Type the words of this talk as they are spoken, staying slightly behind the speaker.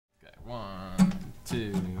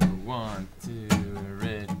two, 1, 2,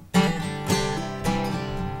 ready.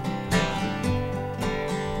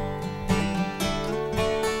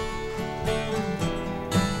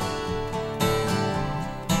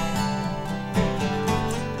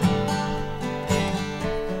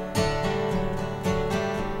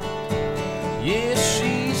 Yeah,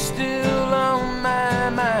 she's still on my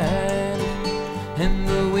mind, and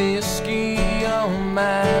the whiskey on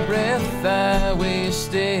my breath I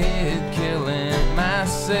wasted, killing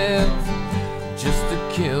myself just to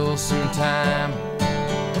kill some time.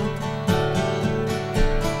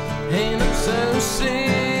 And I'm so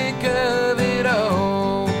sick of it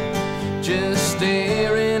all, just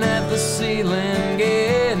staring at the ceiling,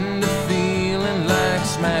 getting to feeling like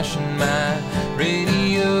smashing my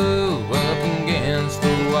radio up against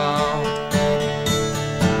the wall.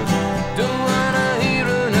 Don't wanna hear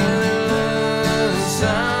another love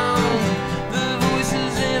song, the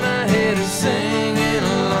voices in my head are singing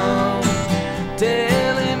along,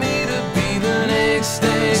 telling me to be the next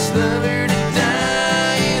lover to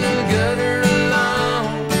die in a gutter alone.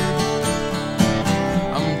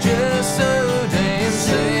 I'm just so damn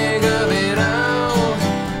sick of it all.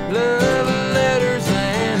 Love letters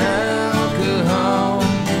and alcohol,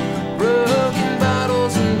 broken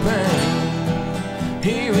bottles and pain.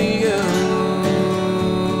 Here we go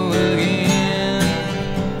again.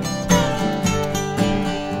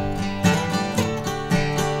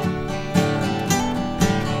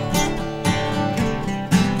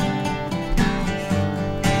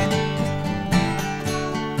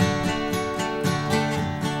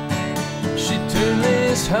 She turned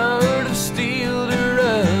this heart of steel to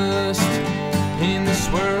rust. In this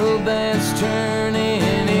world that's turning,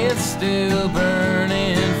 it's still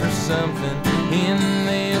burning for something in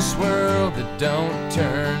this world that don't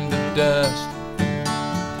turn to dust.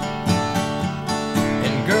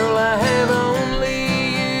 And girl, I have only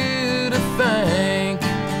you to thank.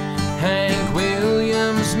 Hank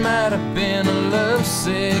Williams might have been a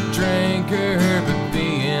lovesick drinker, but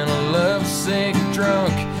being a lovesick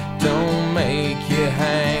drunk